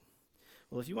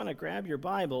Well, if you want to grab your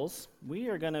Bibles, we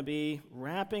are going to be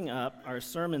wrapping up our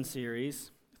sermon series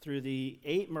through the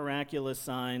 8 miraculous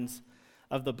signs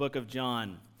of the book of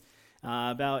John.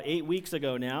 About 8 weeks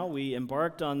ago now, we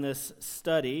embarked on this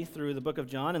study through the book of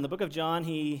John. In the book of John,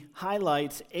 he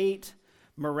highlights 8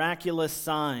 miraculous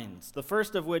signs, the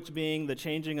first of which being the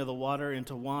changing of the water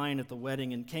into wine at the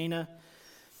wedding in Cana.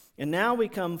 And now we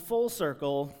come full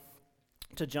circle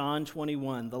to John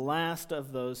 21, the last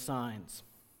of those signs.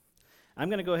 I'm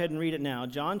going to go ahead and read it now.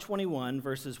 John 21,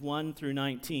 verses 1 through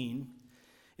 19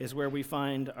 is where we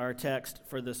find our text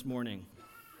for this morning.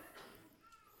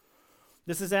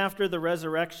 This is after the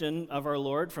resurrection of our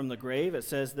Lord from the grave. It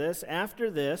says this: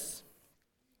 "After this,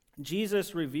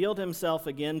 Jesus revealed himself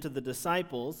again to the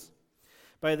disciples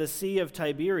by the Sea of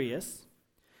Tiberias,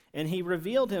 and he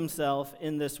revealed himself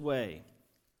in this way.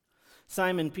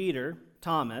 Simon Peter,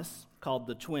 Thomas, called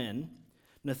the twin,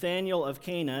 Nathanael of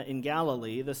Cana in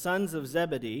Galilee, the sons of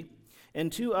Zebedee,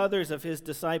 and 2 others of his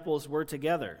disciples were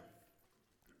together.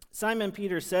 Simon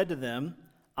Peter said to them,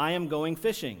 'I am going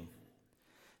fishing.'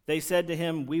 They said to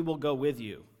him, 'We will go with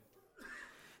you.'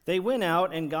 They went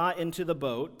out and got into the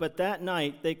boat, but that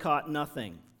night they caught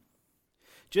nothing.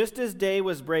 Just as day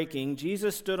was breaking,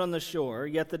 Jesus stood on the shore,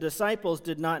 yet the disciples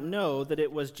did not know that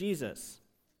it was Jesus.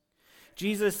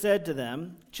 Jesus said to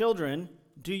them, 'Children,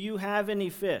 do you have any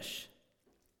fish?'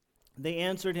 They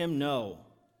answered him, 'No.'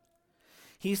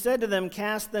 He said to them,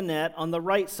 'Cast the net on the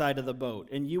right side of the boat,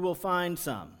 and you will find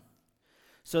some.'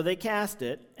 So they cast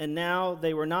it, and now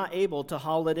they were not able to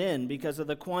haul it in because of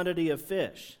the quantity of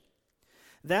fish.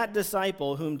 That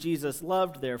disciple whom Jesus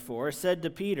loved, therefore, said to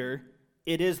Peter,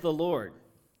 'It is the Lord.'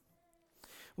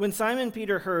 When Simon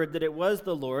Peter heard that it was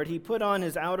the Lord, he put on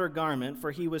his outer garment,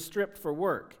 for he was stripped for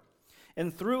work,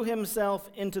 and threw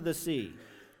himself into the sea.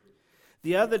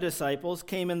 The other disciples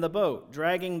came in the boat,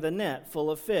 dragging the net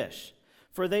full of fish,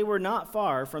 for they were not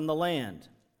far from the land,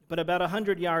 but about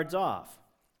 100 yards off.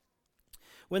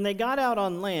 When they got out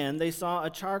on land, they saw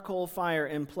a charcoal fire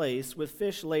in place with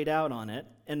fish laid out on it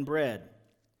and bread.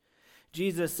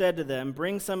 Jesus said to them,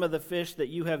 'Bring some of the fish that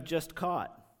you have just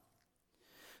caught.'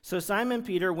 So Simon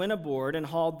Peter went aboard and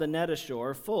hauled the net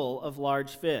ashore full of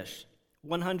large fish,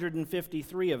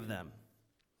 153 of them.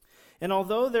 And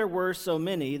although there were so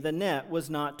many, the net was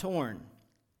not torn.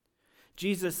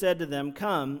 Jesus said to them,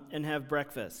 'Come and have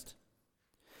breakfast.'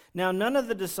 Now none of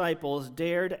the disciples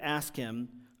dared ask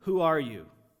him, 'Who are you?'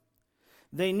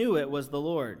 They knew it was the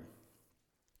Lord.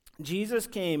 Jesus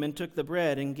came and took the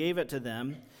bread and gave it to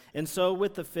them, and so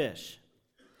with the fish.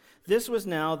 This was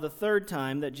now the 3rd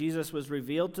time that Jesus was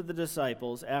revealed to the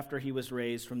disciples after he was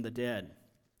raised from the dead.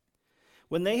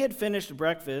 When they had finished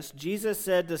breakfast, Jesus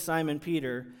said to Simon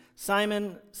Peter,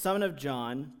 'Simon, son of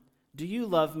John, do you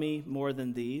love me more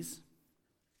than these?'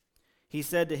 He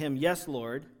said to him, 'Yes,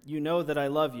 Lord, you know that I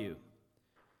love you.'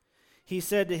 He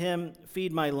said to him,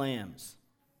 'Feed my lambs.'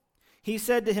 He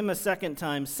said to him a second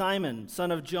time, 'Simon,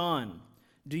 son of John,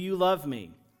 do you love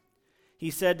me?' He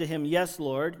said to him, 'Yes,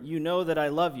 Lord, you know that I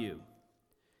love you.'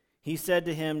 He said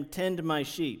to him, 'Tend my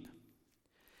sheep.'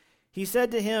 He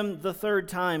said to him the 3rd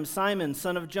time, 'Simon,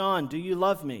 son of John, do you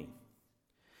love me?'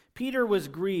 Peter was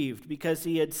grieved because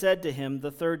he had said to him the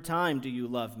 3rd time, 'Do you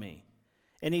love me?'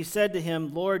 And he said to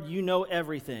him, 'Lord, you know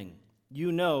everything.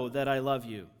 You know that I love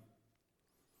you.'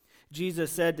 Jesus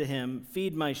said to him,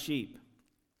 'Feed my sheep.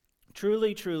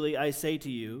 Truly, truly, I say to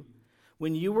you,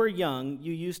 when you were young,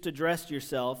 you used to dress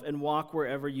yourself and walk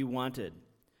wherever you wanted.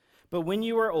 But when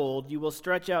you are old, you will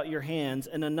stretch out your hands,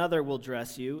 and another will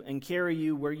dress you and carry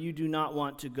you where you do not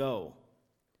want to go.'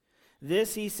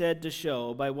 This he said to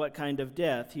show by what kind of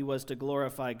death he was to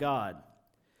glorify God.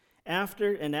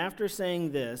 After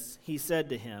saying this, he said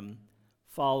to him,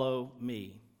 'Follow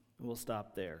me.'" We'll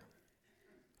stop there.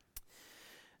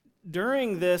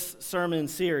 During this sermon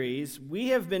series, we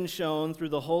have been shown through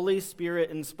the Holy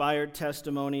Spirit-inspired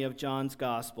testimony of John's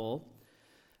Gospel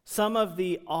some of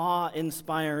the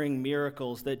awe-inspiring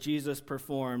miracles that Jesus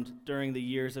performed during the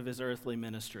years of his earthly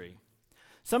ministry.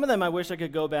 Some of them I wish I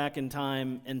could go back in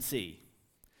time and see.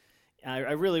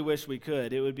 I really wish we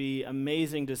could. It would be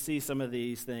amazing to see some of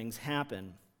these things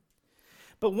happen.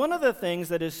 But one of the things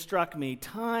that has struck me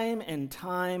time and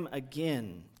time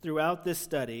again throughout this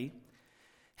study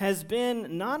has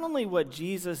been not only what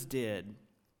Jesus did,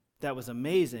 that was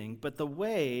amazing, but the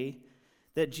way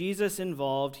that Jesus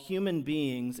involved human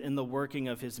beings in the working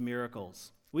of his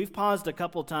miracles. We've paused a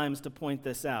couple times to point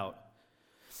this out.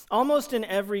 Almost in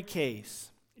every case,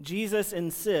 Jesus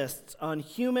insists on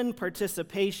human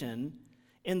participation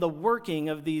in the working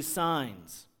of these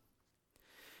signs.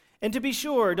 And to be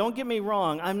sure, don't get me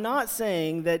wrong, I'm not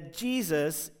saying that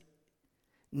Jesus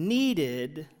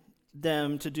needed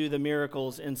them to do the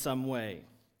miracles in some way.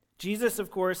 Jesus, of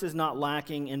course, is not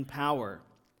lacking in power.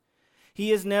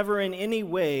 He is never in any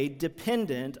way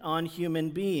dependent on human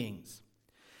beings.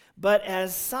 But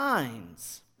as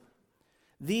signs,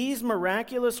 these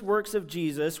miraculous works of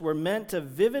Jesus were meant to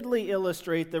vividly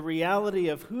illustrate the reality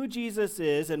of who Jesus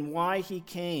is and why he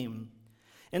came.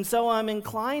 And so I'm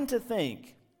inclined to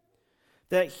think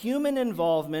that human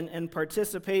involvement and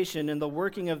participation in the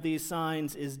working of these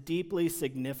signs is deeply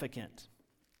significant.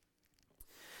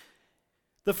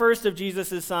 The first of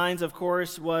Jesus' signs, of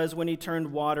course, was when he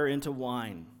turned water into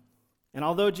wine. And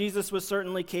although Jesus was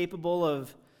certainly capable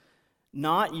of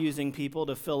not using people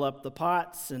to fill up the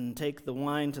pots and take the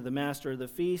wine to the master of the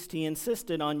feast, he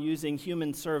insisted on using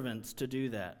human servants to do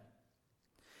that.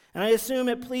 And I assume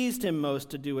it pleased him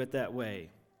most to do it that way.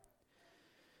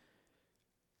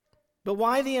 But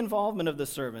why the involvement of the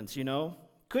servants,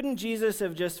 Couldn't Jesus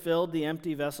have just filled the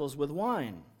empty vessels with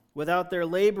wine without their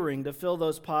laboring to fill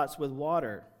those pots with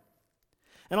water?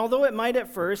 And although it might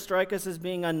at first strike us as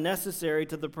being unnecessary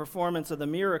to the performance of the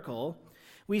miracle,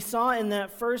 we saw in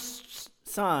that first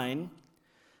sign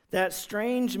that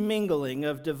strange mingling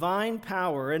of divine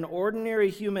power and ordinary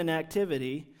human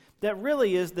activity that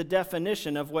really is the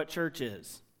definition of what church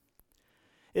is.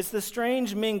 It's the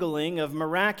strange mingling of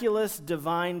miraculous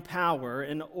divine power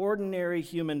and ordinary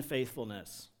human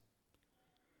faithfulness.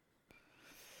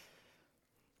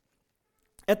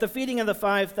 At the feeding of the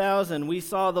 5,000, we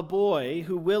saw the boy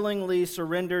who willingly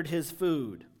surrendered his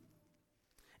food,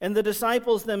 and the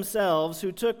disciples themselves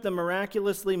who took the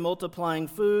miraculously multiplying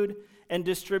food and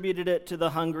distributed it to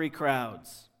the hungry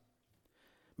crowds.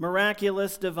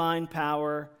 Miraculous divine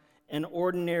power and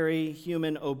ordinary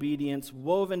human obedience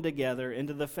woven together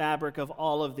into the fabric of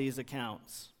all of these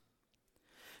accounts.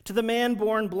 To the man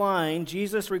born blind,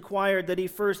 Jesus required that he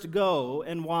first go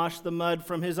and wash the mud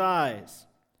from his eyes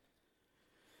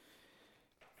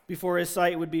before his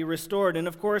sight would be restored. And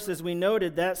of course, as we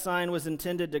noted, that sign was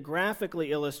intended to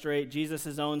graphically illustrate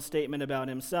Jesus' own statement about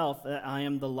himself, that I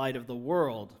am the light of the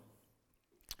world.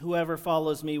 Whoever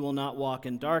follows me will not walk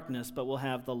in darkness, but will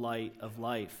have the light of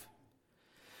life.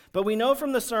 But we know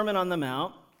from the Sermon on the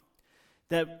Mount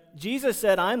that Jesus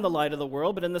said, I'm the light of the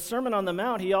world, but in the Sermon on the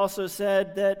Mount, he also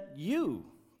said that you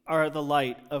are the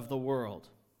light of the world.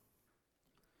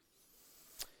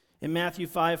 In Matthew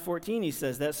 5:14, he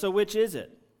says that. So which is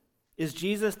it? Is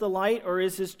Jesus the light or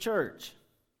is his church?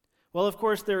 Well, of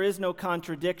course, there is no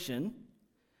contradiction,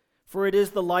 for it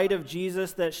is the light of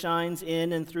Jesus that shines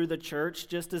in and through the church,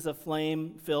 just as a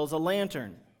flame fills a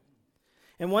lantern.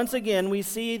 And once again, we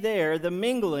see there the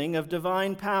mingling of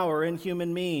divine power and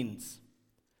human means.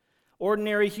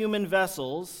 Ordinary human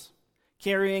vessels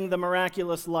carrying the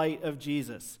miraculous light of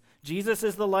Jesus. Jesus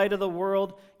is the light of the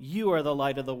world. You are the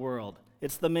light of the world.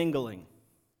 It's the mingling.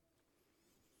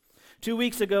 2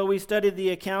 weeks ago, we studied the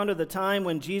account of the time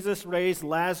when Jesus raised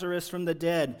Lazarus from the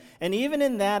dead. And even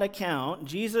in that account,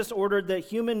 Jesus ordered that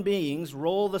human beings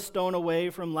roll the stone away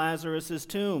from Lazarus'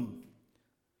 tomb.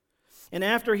 And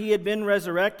after he had been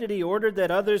resurrected, he ordered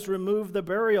that others remove the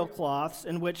burial cloths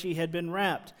in which he had been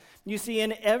wrapped. You see,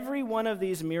 in every one of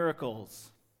these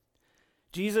miracles,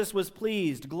 Jesus was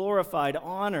pleased, glorified,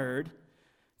 honored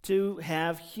to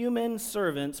have human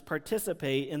servants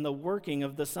participate in the working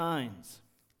of the signs.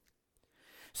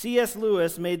 C.S.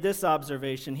 Lewis made this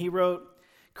observation. He wrote,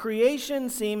 "Creation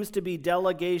seems to be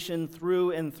delegation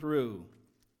through and through.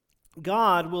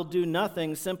 God will do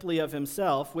nothing simply of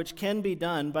himself, which can be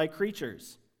done by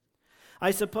creatures.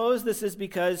 I suppose this is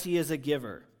because he is a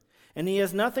giver, and he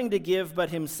has nothing to give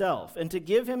but himself, and to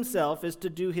give himself is to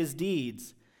do his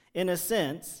deeds, in a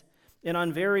sense, and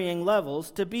on varying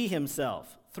levels, to be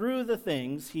himself, through the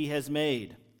things he has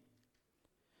made.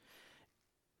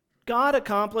 God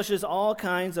accomplishes all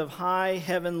kinds of high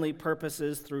heavenly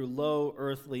purposes through low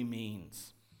earthly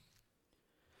means.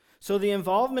 So the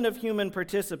involvement of human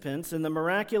participants in the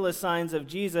miraculous signs of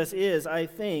Jesus is, I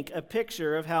think, a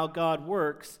picture of how God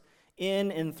works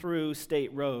in and through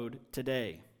State Road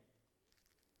today,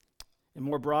 and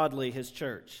more broadly, his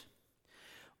church.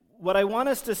 What I want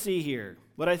us to see here,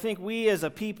 what I think we as a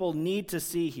people need to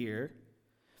see here,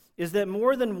 is that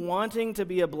more than wanting to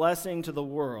be a blessing to the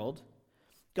world,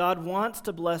 God wants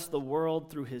to bless the world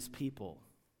through his people.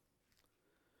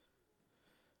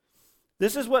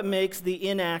 This is what makes the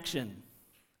inaction,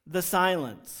 the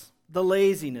silence, the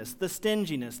laziness, the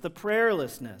stinginess, the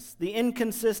prayerlessness, the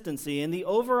inconsistency, and the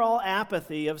overall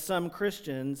apathy of some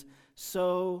Christians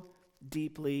so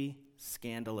deeply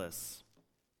scandalous.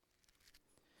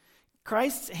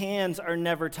 Christ's hands are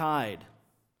never tied.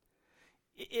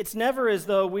 It's never as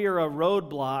though we are a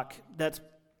roadblock that's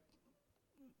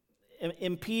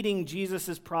impeding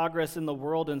Jesus' progress in the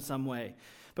world in some way.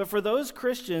 But for those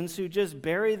Christians who just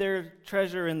bury their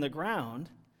treasure in the ground,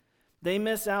 they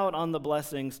miss out on the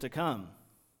blessings to come.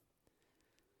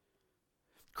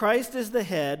 Christ is the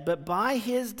head, but by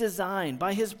his design,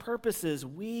 by his purposes,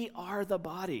 we are the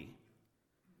body.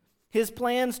 His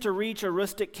plans to reach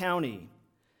Aroostook County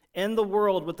and the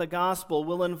world with the gospel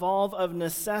will involve of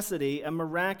necessity a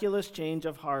miraculous change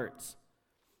of hearts.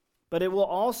 But it will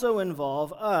also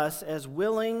involve us as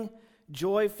willing,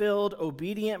 joy-filled,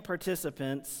 obedient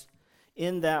participants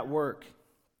in that work.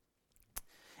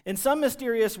 In some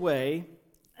mysterious way,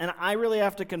 and I really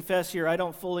have to confess here, I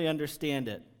don't fully understand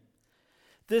it,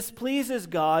 this pleases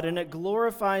God and it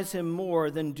glorifies him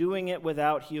more than doing it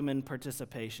without human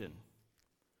participation.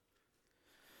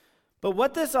 But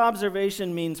what this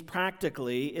observation means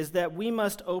practically is that we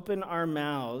must open our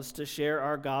mouths to share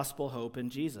our gospel hope in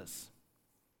Jesus.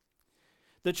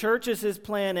 The church is his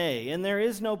plan A, and there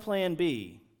is no plan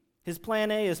B. His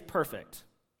plan A is perfect.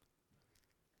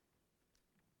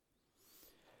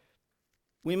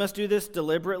 We must do this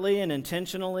deliberately and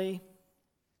intentionally,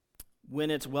 when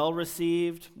it's well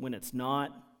received, when it's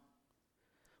not.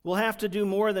 We'll have to do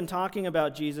more than talking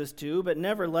about Jesus too, but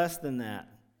never less than that.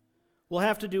 We'll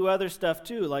have to do other stuff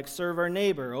too, like serve our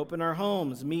neighbor, open our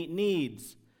homes, meet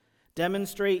needs,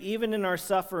 demonstrate even in our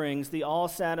sufferings the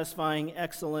all-satisfying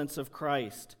excellence of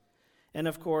Christ. And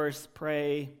of course,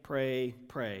 pray, pray,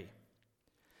 pray.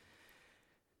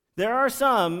 There are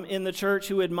some in the church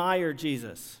who admire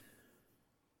Jesus,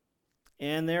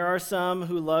 and there are some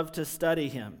who love to study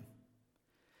him.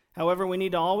 However, we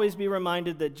need to always be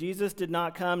reminded that Jesus did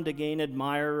not come to gain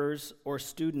admirers or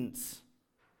students.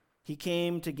 He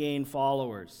came to gain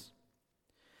followers.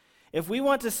 If we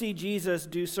want to see Jesus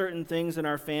do certain things in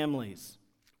our families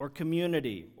or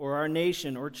community or our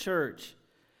nation or church,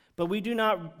 but we do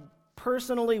not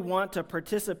personally want to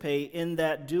participate in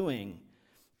that doing,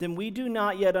 then we do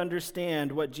not yet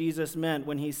understand what Jesus meant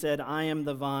when he said, "I am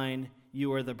the vine,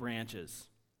 you are the branches."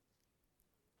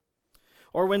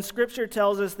 Or when Scripture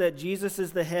tells us that Jesus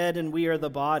is the head and we are the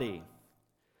body.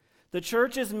 The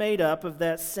church is made up of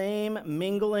that same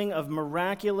mingling of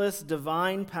miraculous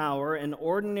divine power and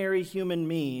ordinary human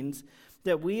means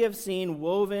that we have seen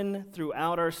woven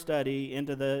throughout our study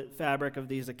into the fabric of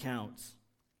these accounts.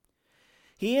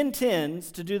 He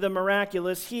intends to do the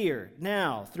miraculous here,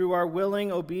 now, through our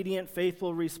willing, obedient,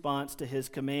 faithful response to his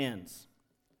commands.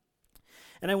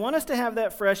 And I want us to have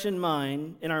that fresh in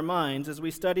our minds as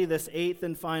we study this eighth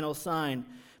and final sign,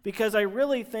 because I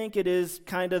really think it is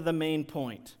kind of the main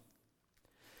point.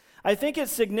 I think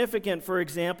it's significant, for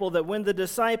example, that when the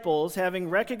disciples, having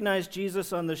recognized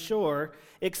Jesus on the shore,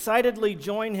 excitedly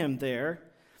join him there,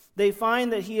 they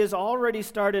find that he has already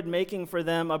started making for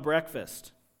them a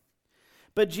breakfast.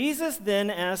 But Jesus then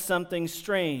asks something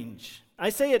strange. I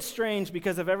say it's strange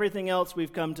because of everything else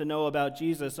we've come to know about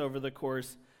Jesus over the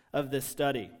course of this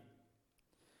study.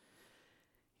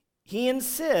 He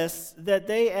insists that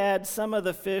they add some of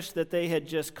the fish that they had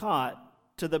just caught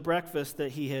to the breakfast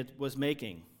that he was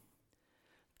making.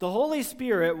 The Holy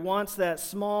Spirit wants that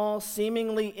small,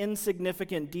 seemingly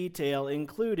insignificant detail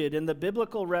included in the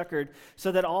biblical record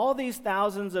so that all these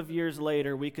thousands of years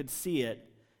later we could see it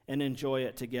and enjoy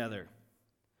it together.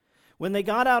 When they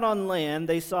got out on land,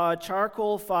 they saw a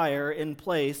charcoal fire in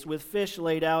place with fish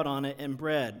laid out on it and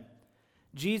bread.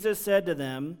 Jesus said to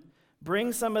them,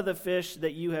 "Bring some of the fish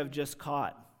that you have just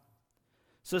caught."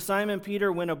 So Simon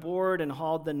Peter went aboard and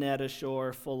hauled the net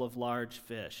ashore full of large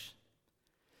fish.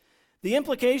 The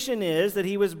implication is that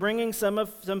he was bringing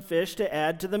some fish to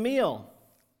add to the meal.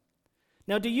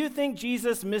 Now, do you think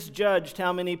Jesus misjudged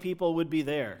how many people would be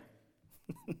there?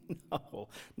 No,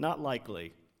 not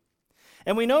likely.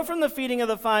 And we know from the feeding of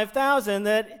the 5,000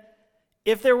 that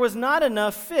if there was not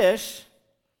enough fish,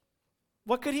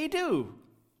 what could he do?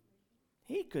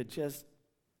 He could just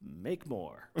make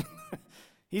more.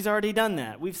 He's already done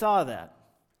that. We saw that.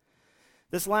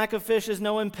 This lack of fish is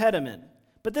no impediment,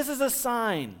 but this is a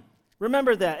sign.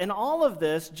 Remember that. In all of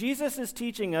this, Jesus is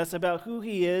teaching us about who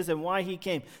he is and why he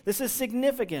came. This is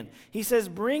significant. He says,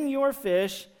 "Bring your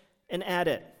fish and add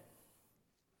it."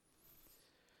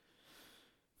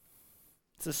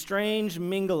 It's a strange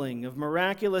mingling of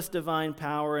miraculous divine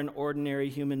power and ordinary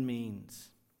human means.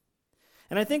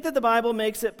 And I think that the Bible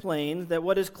makes it plain that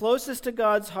what is closest to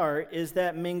God's heart is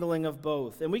that mingling of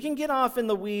both. And we can get off in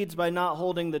the weeds by not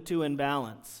holding the two in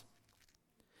balance.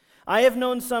 I have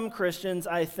known some Christians,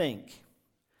 I think,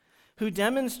 who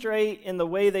demonstrate in the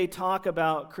way they talk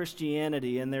about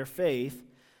Christianity and their faith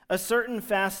a certain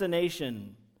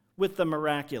fascination with the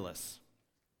miraculous.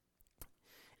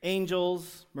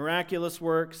 Angels, miraculous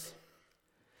works.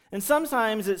 And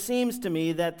sometimes it seems to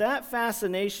me that that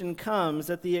fascination comes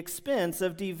at the expense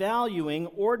of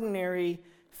devaluing ordinary,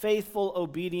 faithful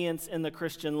obedience in the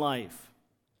Christian life.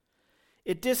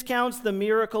 It discounts the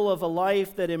miracle of a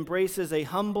life that embraces a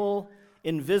humble,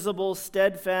 invisible,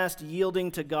 steadfast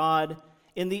yielding to God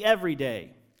in the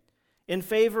everyday, in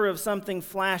favor of something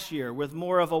flashier with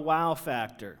more of a wow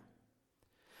factor.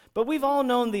 But we've all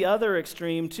known the other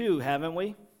extreme too, haven't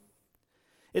we?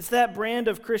 It's that brand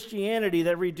of Christianity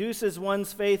that reduces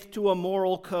one's faith to a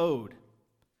moral code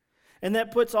and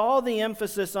that puts all the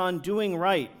emphasis on doing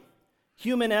right,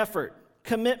 human effort,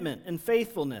 commitment, and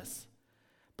faithfulness,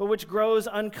 but which grows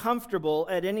uncomfortable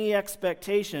at any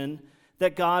expectation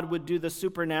that God would do the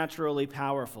supernaturally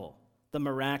powerful, the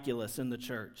miraculous in the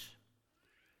church.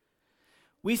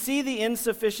 We see the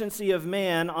insufficiency of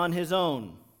man on his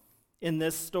own in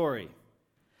this story.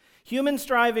 Human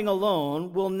striving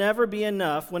alone will never be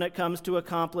enough when it comes to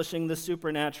accomplishing the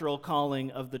supernatural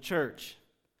calling of the church.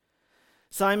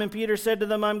 Simon Peter said to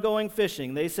them, "I'm going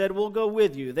fishing." They said, "We'll go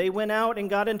with you." They went out and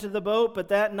got into the boat, but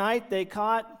that night they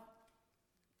caught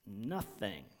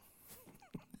nothing.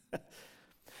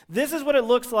 This is what it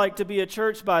looks like to be a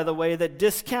church, by the way, that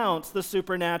discounts the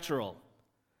supernatural,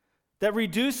 that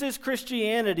reduces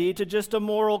Christianity to just a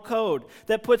moral code,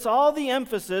 that puts all the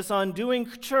emphasis on doing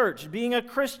church, being a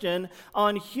Christian,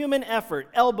 on human effort,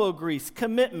 elbow grease,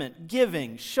 commitment,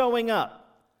 giving, showing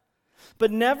up,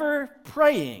 but never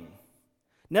praying,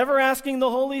 never asking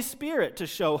the Holy Spirit to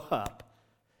show up.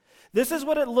 This is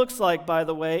what it looks like, by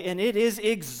the way, and it is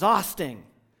exhausting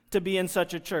to be in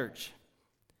such a church.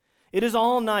 It is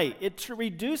all night. It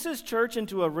reduces church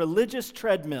into a religious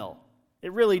treadmill.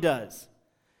 It really does.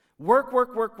 Work,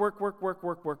 work, work, work, work, work,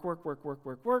 work, work, work, work, work,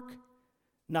 work, work.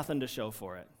 Nothing to show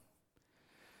for it.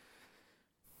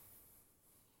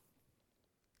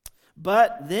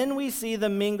 But then we see the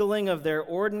mingling of their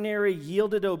ordinary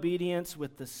yielded obedience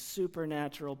with the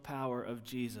supernatural power of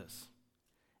Jesus.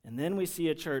 And then we see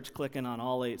a church clicking on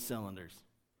all 8 cylinders.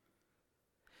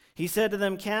 He said to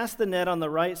them, "Cast the net on the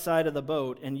right side of the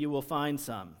boat, and you will find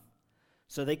some."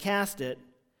 So they cast it,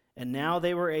 and now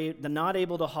they were not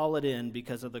able to haul it in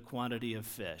because of the quantity of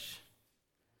fish.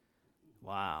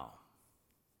 Wow.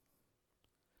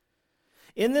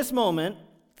 In this moment,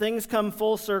 things come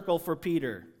full circle for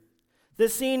Peter.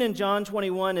 This scene in John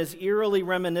 21 is eerily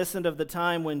reminiscent of the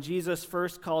time when Jesus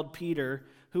first called Peter,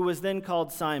 who was then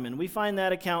called Simon. We find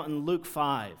that account in Luke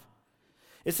 5.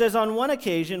 It says, "On one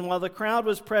occasion, while the crowd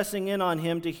was pressing in on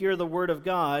him to hear the word of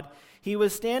God, he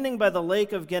was standing by the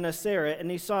lake of Gennesaret, and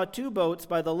he saw 2 boats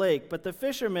by the lake, but the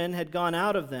fishermen had gone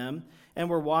out of them and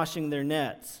were washing their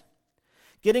nets.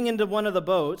 Getting into one of the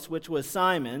boats, which was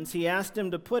Simon's, he asked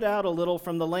him to put out a little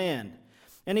from the land.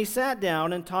 And he sat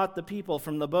down and taught the people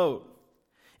from the boat.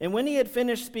 And when he had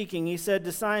finished speaking, he said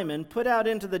to Simon, 'Put out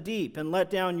into the deep and let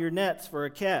down your nets for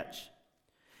a catch.'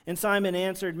 And Simon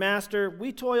answered, 'Master,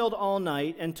 we toiled all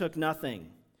night and took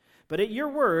nothing. But at your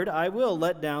word I will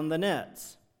let down the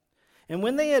nets.' And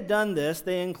when they had done this,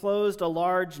 they enclosed a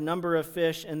large number of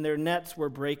fish, and their nets were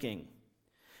breaking.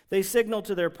 They signaled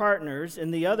to their partners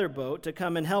in the other boat to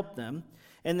come and help them,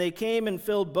 and they came and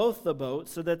filled both the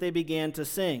boats so that they began to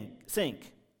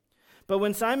sink. But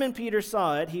when Simon Peter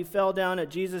saw it, he fell down at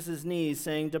Jesus' knees,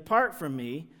 saying, 'Depart from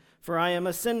me, for I am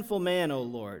a sinful man, O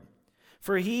Lord.'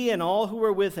 For he and all who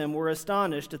were with him were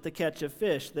astonished at the catch of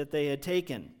fish that they had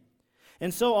taken.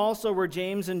 And so also were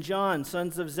James and John,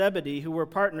 sons of Zebedee, who were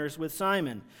partners with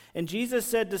Simon. And Jesus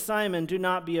said to Simon, 'Do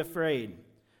not be afraid.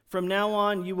 From now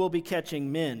on you will be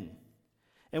catching men.'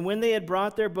 And when they had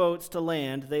brought their boats to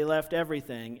land, they left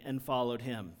everything and followed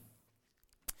him."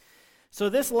 So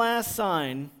this last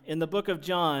sign in the book of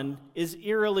John is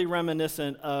eerily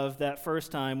reminiscent of that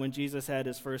first time when Jesus had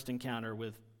his first encounter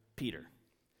with Peter.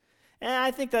 And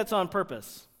I think that's on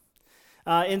purpose.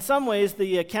 In some ways,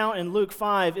 the account in Luke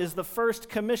 5 is the first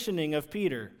commissioning of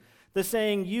Peter, the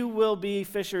saying, "You will be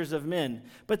fishers of men."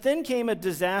 But then came a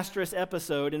disastrous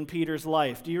episode in Peter's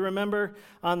life. Do you remember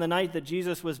on the night that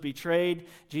Jesus was betrayed,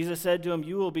 Jesus said to him,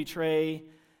 "You will betray,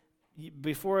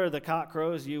 before the cock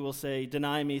crows, you will say,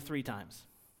 'Deny me 3 times.'"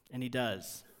 And he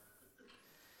does.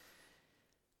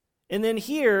 And then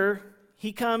here,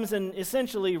 he comes and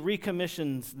essentially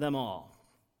recommissions them all.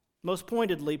 Most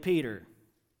pointedly, Peter.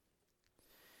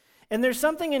 And there's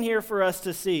something in here for us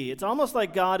to see. It's almost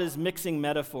like God is mixing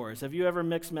metaphors. Have you ever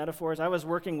mixed metaphors? I was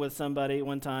working with somebody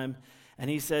one time, and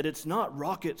he said, "It's not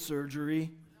rocket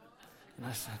surgery." And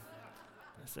I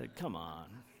said, "Come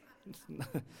on.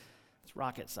 It's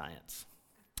rocket science."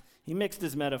 He mixed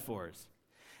his metaphors.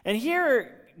 And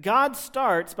here, God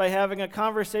starts by having a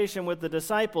conversation with the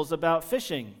disciples about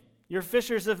fishing. You're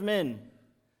fishers of men.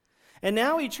 And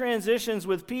now he transitions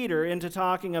with Peter into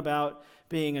talking about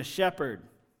being a shepherd.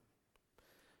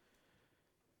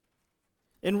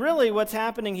 And really what's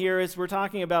happening here is we're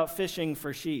talking about fishing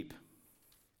for sheep.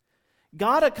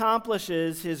 God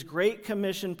accomplishes his Great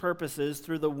Commission purposes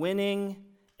through the winning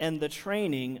and the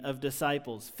training of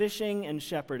disciples, fishing and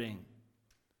shepherding.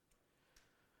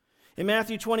 In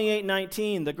Matthew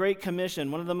 28:19, the Great Commission,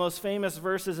 one of the most famous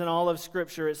verses in all of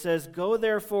Scripture, it says, "Go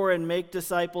therefore and make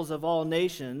disciples of all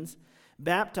nations,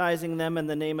 baptizing them in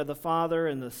the name of the Father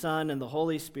and the Son and the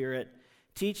Holy Spirit,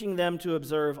 teaching them to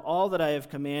observe all that I have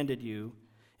commanded you,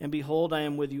 and behold, I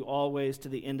am with you always to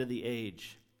the end of the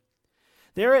age."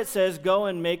 There it says, go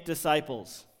and make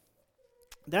disciples.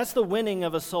 That's the winning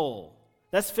of a soul.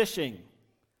 That's fishing.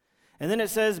 And then it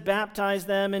says, baptize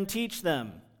them and teach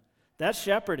them. That's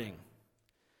shepherding.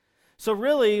 So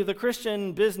really, the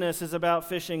Christian business is about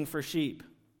fishing for sheep.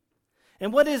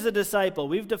 And what is a disciple?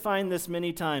 We've defined this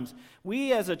many times.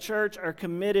 We as a church are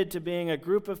committed to being a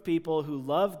group of people who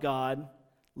love God,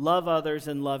 love others,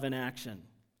 and love in action.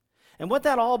 And what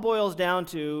that all boils down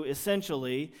to,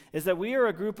 essentially, is that we are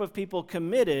a group of people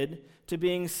committed to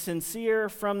being sincere,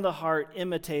 from the heart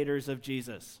imitators of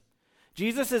Jesus.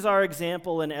 Jesus is our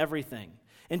example in everything.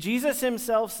 And Jesus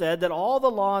himself said that all the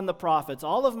law and the prophets,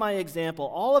 all of my example,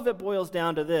 all of it boils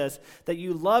down to this, that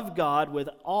you love God with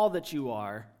all that you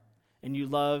are, and you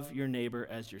love your neighbor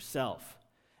as yourself.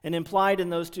 And implied in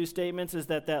those two statements is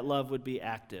that that love would be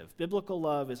active. Biblical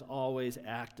love is always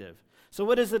active. So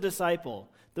what is a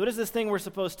disciple? What is this thing we're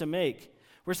supposed to make?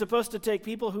 We're supposed to take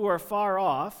people who are far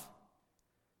off,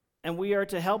 and we are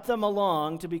to help them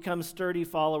along to become sturdy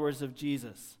followers of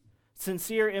Jesus,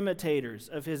 sincere imitators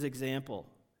of his example.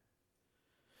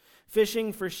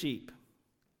 Fishing for sheep.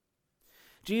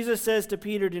 Jesus says to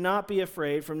Peter, do not be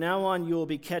afraid. From now on, you will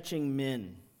be catching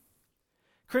men.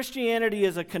 Christianity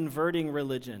is a converting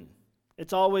religion.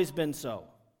 It's always been so.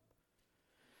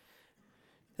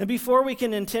 And before we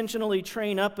can intentionally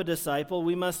train up a disciple,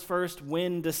 we must first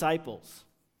win disciples.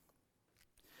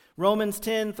 Romans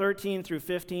 10:13 through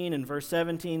 15 and verse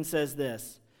 17 says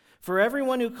this, "For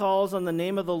everyone who calls on the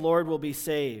name of the Lord will be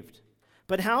saved.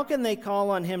 But how can they call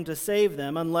on him to save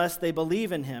them unless they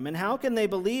believe in him? And how can they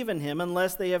believe in him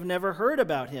unless they have never heard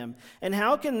about him? And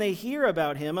how can they hear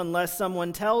about him unless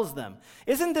someone tells them?"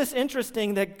 Isn't this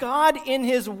interesting that God in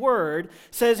his word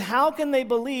says, how can they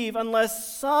believe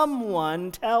unless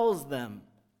someone tells them?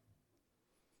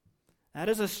 That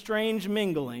is a strange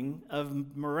mingling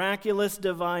of miraculous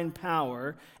divine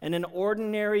power and an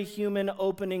ordinary human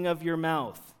opening of your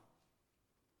mouth.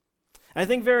 I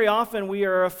think very often we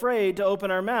are afraid to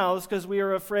open our mouths because we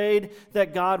are afraid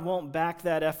that God won't back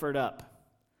that effort up,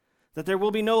 that there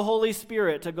will be no Holy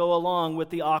Spirit to go along with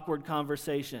the awkward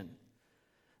conversation.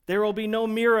 There will be no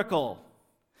miracle.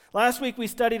 Last week we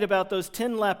studied about those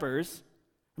 10 lepers.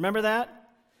 Remember that?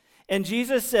 And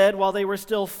Jesus said, while they were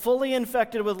still fully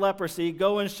infected with leprosy,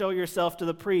 go and show yourself to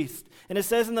the priest. And it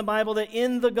says in the Bible that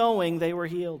in the going they were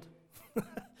healed.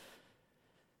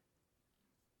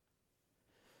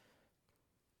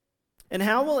 And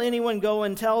how will anyone go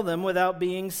and tell them without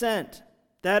being sent?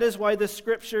 That is why the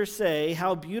scriptures say,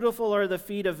 how beautiful are the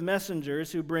feet of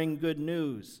messengers who bring good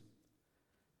news.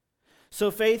 So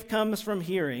faith comes from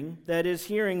hearing, that is,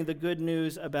 hearing the good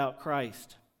news about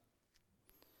Christ.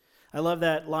 I love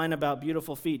that line about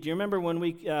beautiful feet. Do you remember when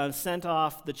we sent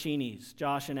off the Cheenies,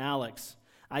 Josh and Alex?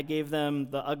 I gave them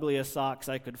the ugliest socks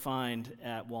I could find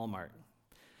at Walmart.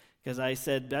 Because I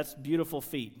said, that's beautiful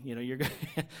feet. You know,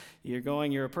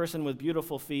 you're a person with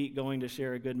beautiful feet going to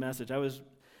share a good message. I was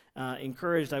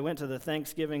encouraged. I went to the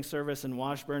Thanksgiving service in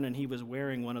Washburn, and he was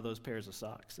wearing one of those pairs of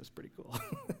socks. It's pretty cool.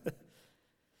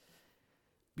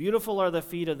 Beautiful are the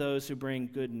feet of those who bring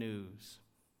good news.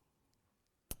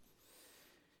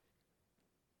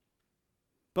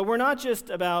 But we're not just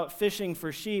about fishing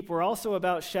for sheep. We're also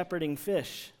about shepherding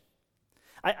fish.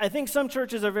 I think some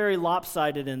churches are very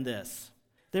lopsided in this.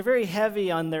 They're very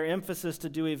heavy on their emphasis to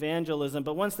do evangelism,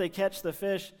 but once they catch the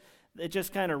fish, it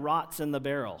just kind of rots in the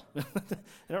barrel. They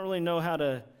don't really know how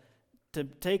to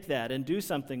take that and do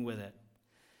something with it.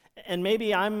 And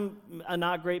maybe I'm a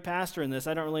not great pastor in this.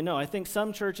 I don't really know. I think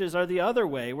some churches are the other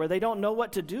way, where they don't know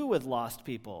what to do with lost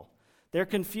people. They're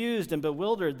confused and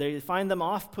bewildered. They find them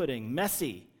off-putting,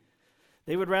 messy.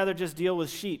 They would rather just deal with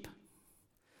sheep.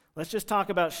 Let's just talk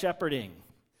about shepherding.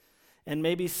 And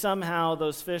maybe somehow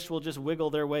those fish will just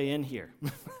wiggle their way in here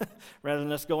rather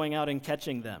than us going out and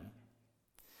catching them.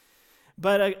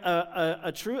 But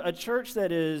a church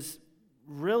that is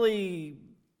really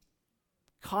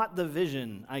caught the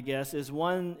vision, I guess, is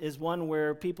one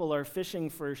where people are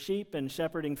fishing for sheep and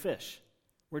shepherding fish.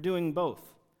 We're doing both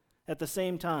at the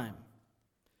same time.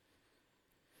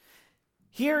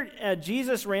 Here,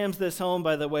 Jesus rams this home,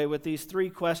 by the way, with these three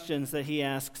questions that he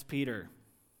asks Peter.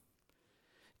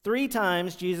 3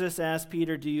 times Jesus asked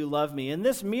Peter, "Do you love me?" And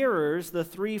this mirrors the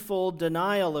threefold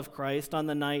denial of Christ on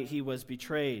the night he was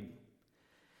betrayed.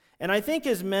 And I think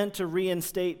is meant to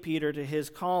reinstate Peter to his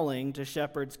calling to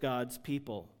shepherd God's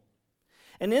people.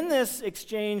 And in this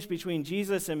exchange between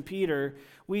Jesus and Peter,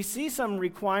 we see some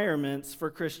requirements for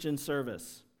Christian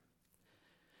service.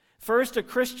 First, a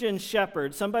Christian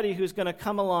shepherd, somebody who's going to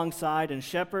come alongside and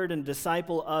shepherd and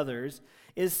disciple others,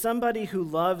 is somebody who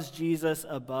loves Jesus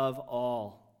above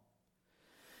all.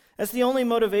 That's the only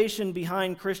motivation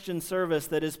behind Christian service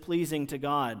that is pleasing to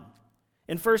God.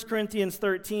 In 1 Corinthians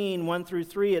 13,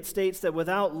 1-3, it states that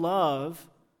without love,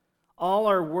 all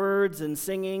our words and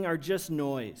singing are just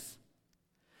noise.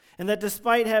 And that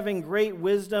despite having great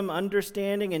wisdom,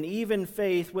 understanding, and even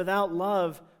faith, without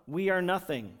love, we are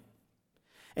nothing.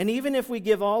 And even if we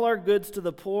give all our goods to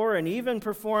the poor and even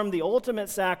perform the ultimate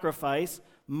sacrifice,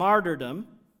 martyrdom,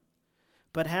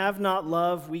 but have not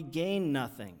love, we gain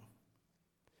nothing.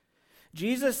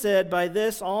 Jesus said, "By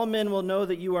this all men will know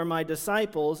that you are my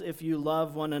disciples if you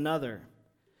love one another.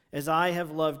 As I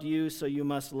have loved you, so you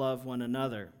must love one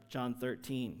another." John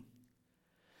 13.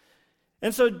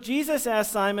 And so Jesus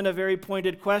asked Simon a very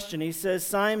pointed question. He says,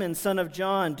 "Simon, son of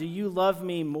John, do you love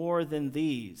me more than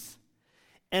these?"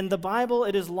 And the Bible,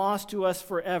 it is lost to us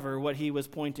forever what he was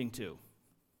pointing to.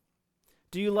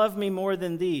 Do you love me more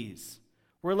than these?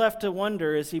 We're left to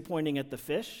wonder, is he pointing at the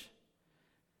fish?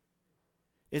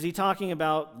 Is he talking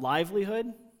about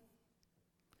livelihood?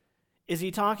 Is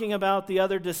he talking about the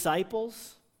other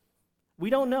disciples? We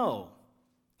don't know.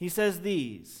 He says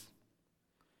these.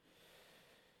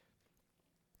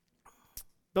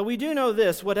 But we do know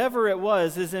this, whatever it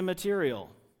was is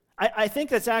immaterial. I think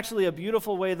that's actually a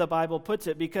beautiful way the Bible puts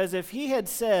it, because if he had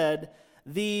said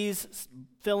these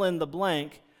fill in the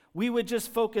blank, we would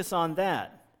just focus on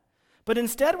that. But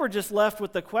instead we're just left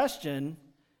with the question,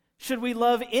 should we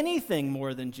love anything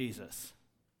more than Jesus?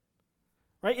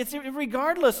 Right? It's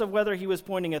regardless of whether he was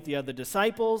pointing at the other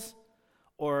disciples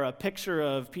or a picture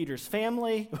of Peter's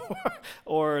family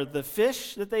or the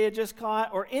fish that they had just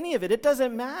caught or any of it. It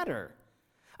doesn't matter.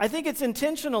 I think it's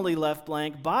intentionally left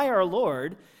blank by our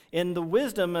Lord in the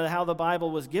wisdom of how the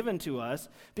Bible was given to us,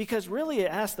 because really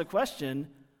it asks the question,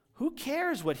 who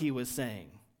cares what he was saying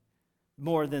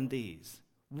more than these?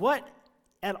 What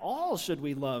at all should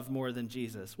we love more than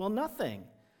Jesus? Well, nothing.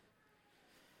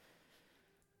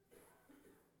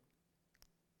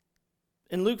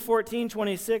 In Luke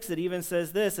 14:26, it even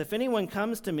says this, "If anyone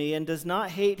comes to me and does not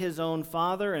hate his own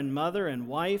father and mother and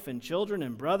wife and children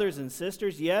and brothers and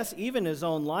sisters, yes, even his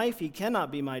own life, he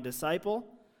cannot be my disciple.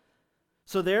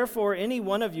 So therefore, any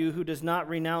one of you who does not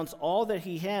renounce all that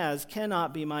he has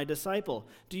cannot be my disciple.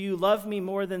 Do you love me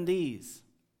more than these?"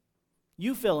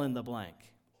 You fill in the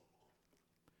blank.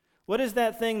 What is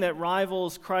that thing that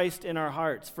rivals Christ in our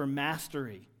hearts for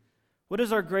mastery? What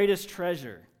is our greatest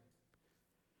treasure?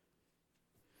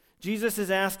 Jesus is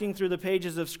asking through the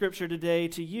pages of Scripture today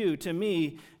to you, to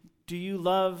me, do you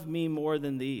love me more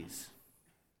than these?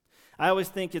 I always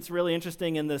think it's really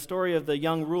interesting in the story of the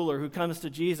young ruler who comes to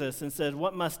Jesus and says,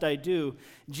 "What must I do?"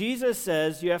 Jesus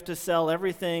says you have to sell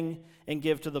everything and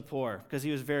give to the poor, because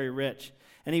he was very rich.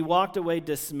 And he walked away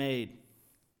dismayed.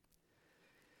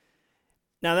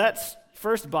 Now that's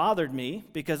first bothered me,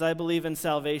 because I believe in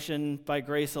salvation by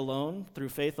grace alone, through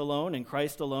faith alone, in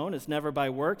Christ alone. It's never by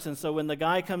works. And so when the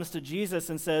guy comes to Jesus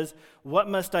and says, "What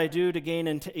must I do to gain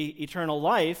eternal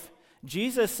life?"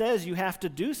 Jesus says you have to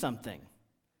do something,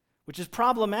 which is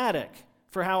problematic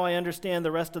for how I understand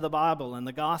the rest of the Bible and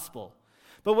the gospel.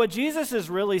 But what Jesus is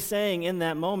really saying in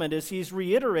that moment is he's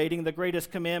reiterating the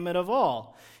greatest commandment of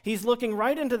all. He's looking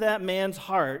right into that man's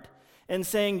heart and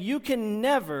saying, you can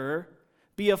never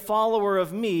be a follower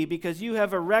of me because you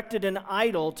have erected an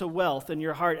idol to wealth in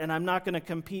your heart, and I'm not going to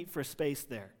compete for space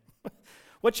there.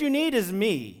 What you need is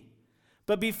me.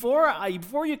 But before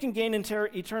you can gain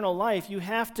eternal life, you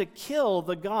have to kill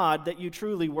the God that you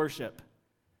truly worship.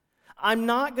 I'm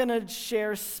not going to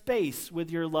share space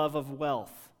with your love of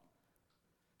wealth.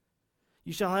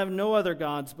 You shall have no other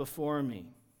gods before me.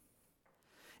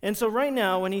 And so right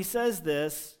now, when he says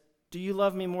this, do you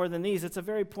love me more than these? It's a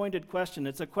very pointed question.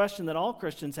 It's a question that all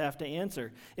Christians have to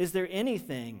answer. Is there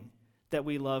anything that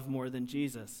we love more than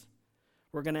Jesus?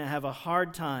 We're going to have a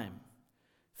hard time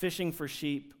fishing for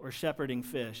sheep or shepherding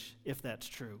fish if that's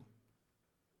true.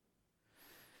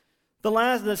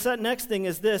 The next thing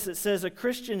is this. It says a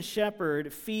Christian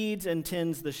shepherd feeds and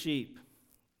tends the sheep.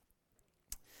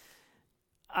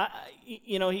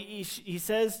 He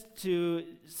says to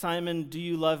Simon, do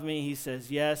you love me? He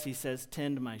says, yes. He says,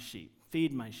 tend my sheep.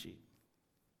 feed my sheep.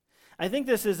 I think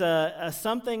this is a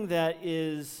something that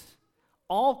is,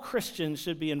 all Christians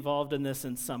should be involved in this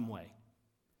in some way.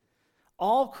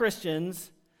 All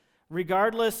Christians,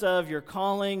 regardless of your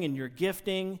calling and your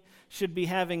gifting, should be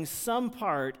having some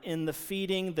part in the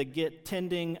feeding, the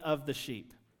tending of the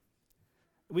sheep.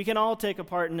 We can all take a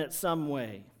part in it some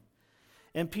way.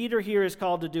 And Peter here is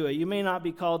called to do it. You may not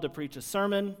be called to preach a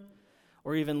sermon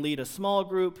or even lead a small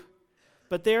group,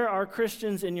 but there are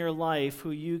Christians in your life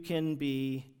who you can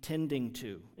be tending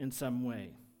to in some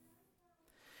way,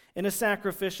 in a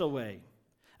sacrificial way.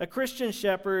 A Christian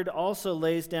shepherd also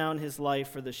lays down his life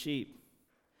for the sheep.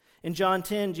 In John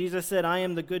 10, Jesus said, "I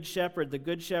am the good shepherd. The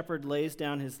good shepherd lays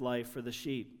down his life for the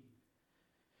sheep."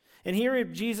 And here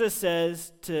Jesus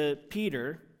says to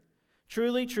Peter,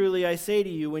 "Truly, truly, I say to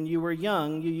you, when you were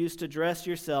young, you used to dress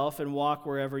yourself and walk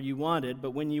wherever you wanted.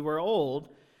 But when you are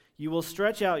old, you will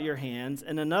stretch out your hands,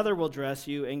 and another will dress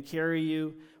you and carry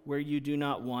you where you do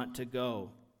not want to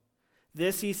go."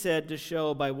 This he said to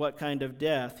show by what kind of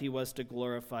death he was to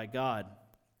glorify God.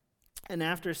 And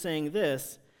after saying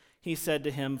this, he said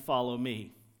to him, "Follow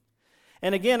me."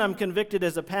 And again, I'm convicted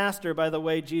as a pastor by the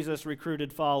way Jesus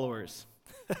recruited followers.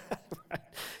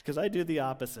 Because I do the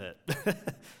opposite.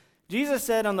 Jesus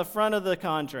said on the front of the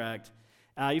contract,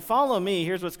 you follow me,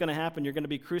 here's what's going to happen. You're going to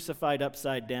be crucified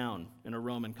upside down in a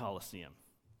Roman Colosseum.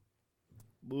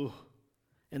 Ooh.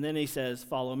 And then he says,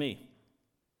 follow me.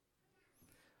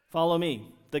 Follow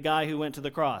me, the guy who went to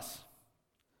the cross.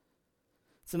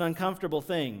 It's an uncomfortable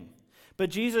thing. But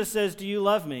Jesus says, do you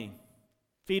love me?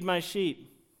 Feed my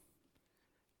sheep.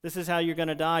 This is how you're going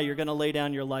to die. You're going to lay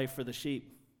down your life for the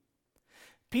sheep.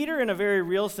 Peter, in a very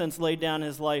real sense, laid down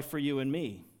his life for you and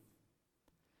me.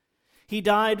 He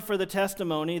died for the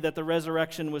testimony that the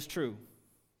resurrection was true.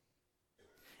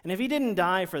 And if he didn't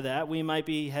die for that, we might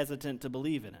be hesitant to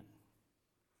believe in it.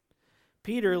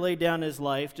 Peter laid down his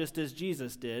life just as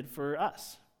Jesus did for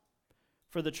us,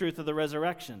 for the truth of the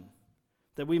resurrection,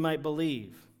 that we might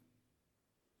believe.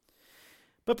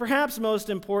 But perhaps most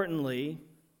importantly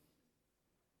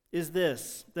is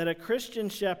this, that a Christian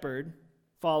shepherd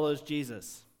follows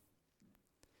Jesus.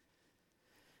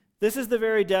 This is the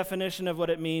very definition of what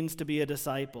it means to be a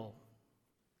disciple.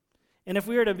 And if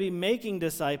we are to be making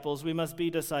disciples, we must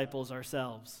be disciples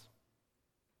ourselves.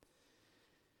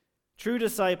 True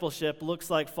discipleship looks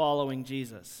like following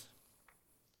Jesus.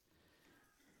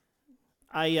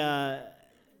 It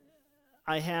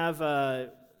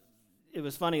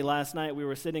was funny, last night we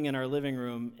were sitting in our living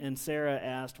room and Sarah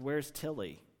asked, "Where's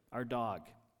Tilly, our dog?"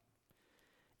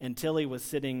 And Tilly was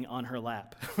sitting on her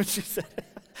lap. She said,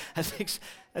 I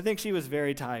think she was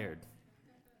very tired.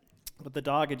 But the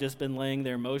dog had just been laying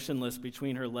there motionless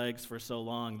between her legs for so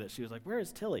long that she was like, "Where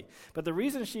is Tilly?" But the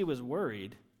reason she was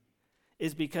worried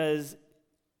is because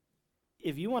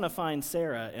if you want to find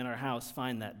Sarah in our house,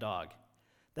 find that dog.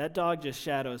 That dog just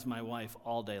shadows my wife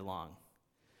all day long.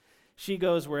 She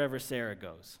goes wherever Sarah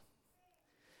goes.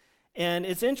 And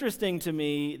it's interesting to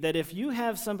me that if you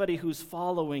have somebody who's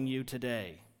following you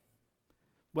today,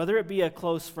 whether it be a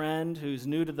close friend who's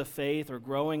new to the faith or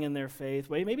growing in their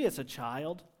faith, maybe it's a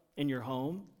child in your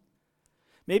home,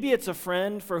 maybe it's a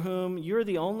friend for whom you're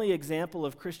the only example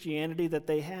of Christianity that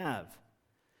they have.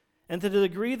 And to the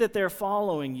degree that they're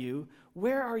following you,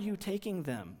 where are you taking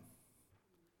them?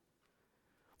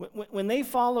 When they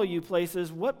follow you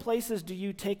places, what places do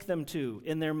you take them to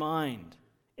in their mind,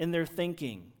 in their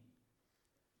thinking?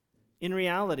 In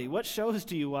reality, what shows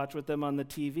do you watch with them on the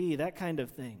TV? That kind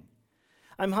of thing.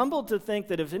 I'm humbled to think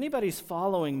that if anybody's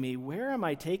following me, where am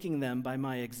I taking them by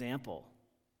my example?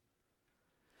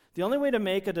 The only way to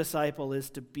make a disciple is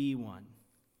to be one.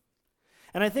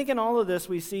 And I think in all of this,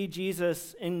 we see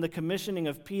Jesus, in the commissioning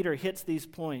of Peter, hits these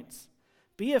points.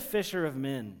 Be a fisher of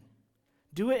men.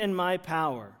 Do it in my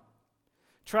power.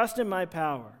 Trust in my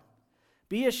power.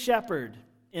 Be a shepherd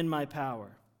in my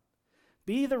power.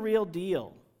 Be the real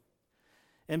deal.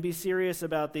 And be serious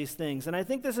about these things. And I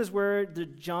think this is where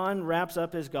John wraps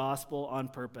up his gospel on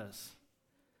purpose.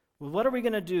 Well, what are we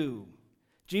going to do?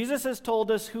 Jesus has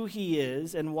told us who he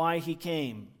is and why he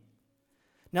came.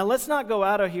 Now, let's not go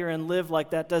out of here and live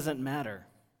like that doesn't matter.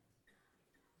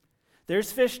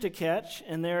 There's fish to catch,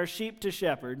 and there are sheep to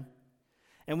shepherd,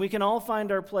 and we can all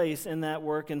find our place in that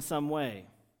work in some way.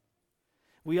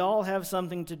 We all have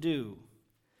something to do.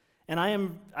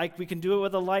 And we can do it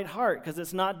with a light heart because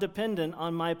it's not dependent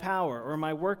on my power or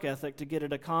my work ethic to get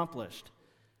it accomplished.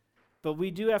 But we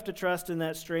do have to trust in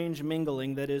that strange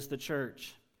mingling that is the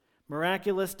church.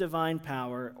 Miraculous divine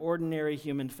power, ordinary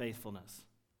human faithfulness.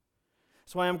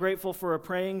 That's why I'm grateful for a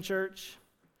praying church.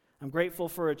 I'm grateful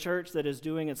for a church that is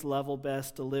doing its level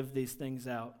best to live these things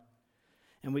out.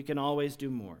 and we can always do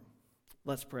more.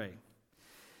 Let's pray.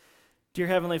 Dear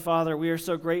Heavenly Father, we are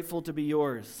so grateful to be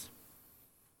yours.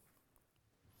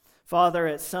 Father,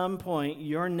 at some point,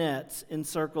 your nets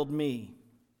encircled me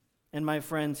and my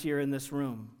friends here in this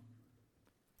room.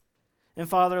 And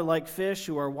Father, like fish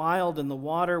who are wild in the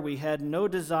water, we had no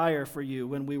desire for you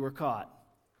when we were caught.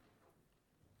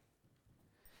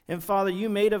 And Father, you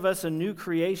made of us a new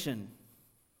creation.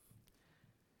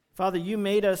 Father, you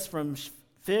made us from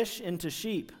fish into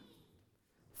sheep,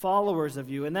 followers of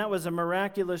you, and that was a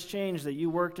miraculous change that you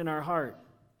worked in our heart.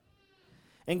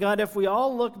 And God, if we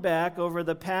all look back over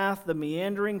the path, the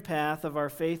meandering path of our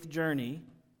faith journey,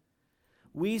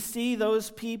 we see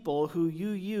those people who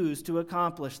you used to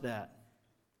accomplish that.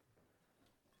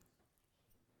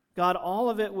 God, all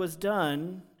of it was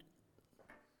done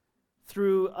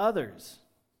through others.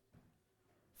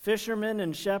 Fishermen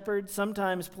and shepherds,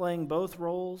 sometimes playing both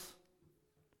roles.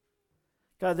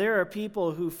 God, there are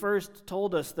people who first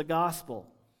told us the gospel,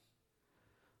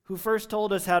 who first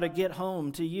told us how to get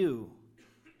home to you,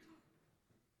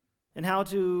 and how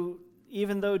to,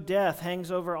 even though death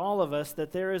hangs over all of us,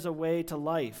 that there is a way to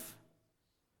life.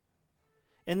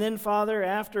 And then, Father,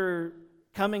 after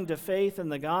coming to faith in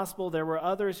the gospel, there were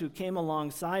others who came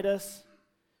alongside us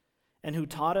and who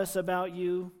taught us about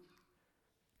you,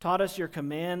 taught us your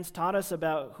commands, taught us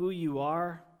about who you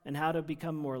are and how to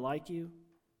become more like you.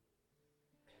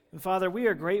 And Father, we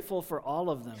are grateful for all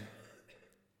of them.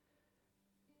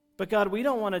 But God, we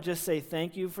don't want to just say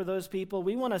thank you for those people.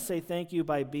 We want to say thank you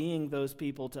by being those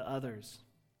people to others.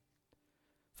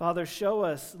 Father, show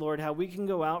us, Lord, how we can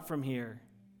go out from here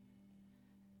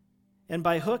and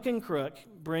by hook and crook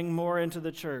bring more into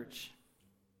the church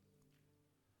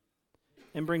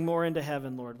and bring more into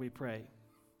heaven, Lord, we pray.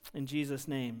 In Jesus'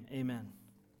 name, amen.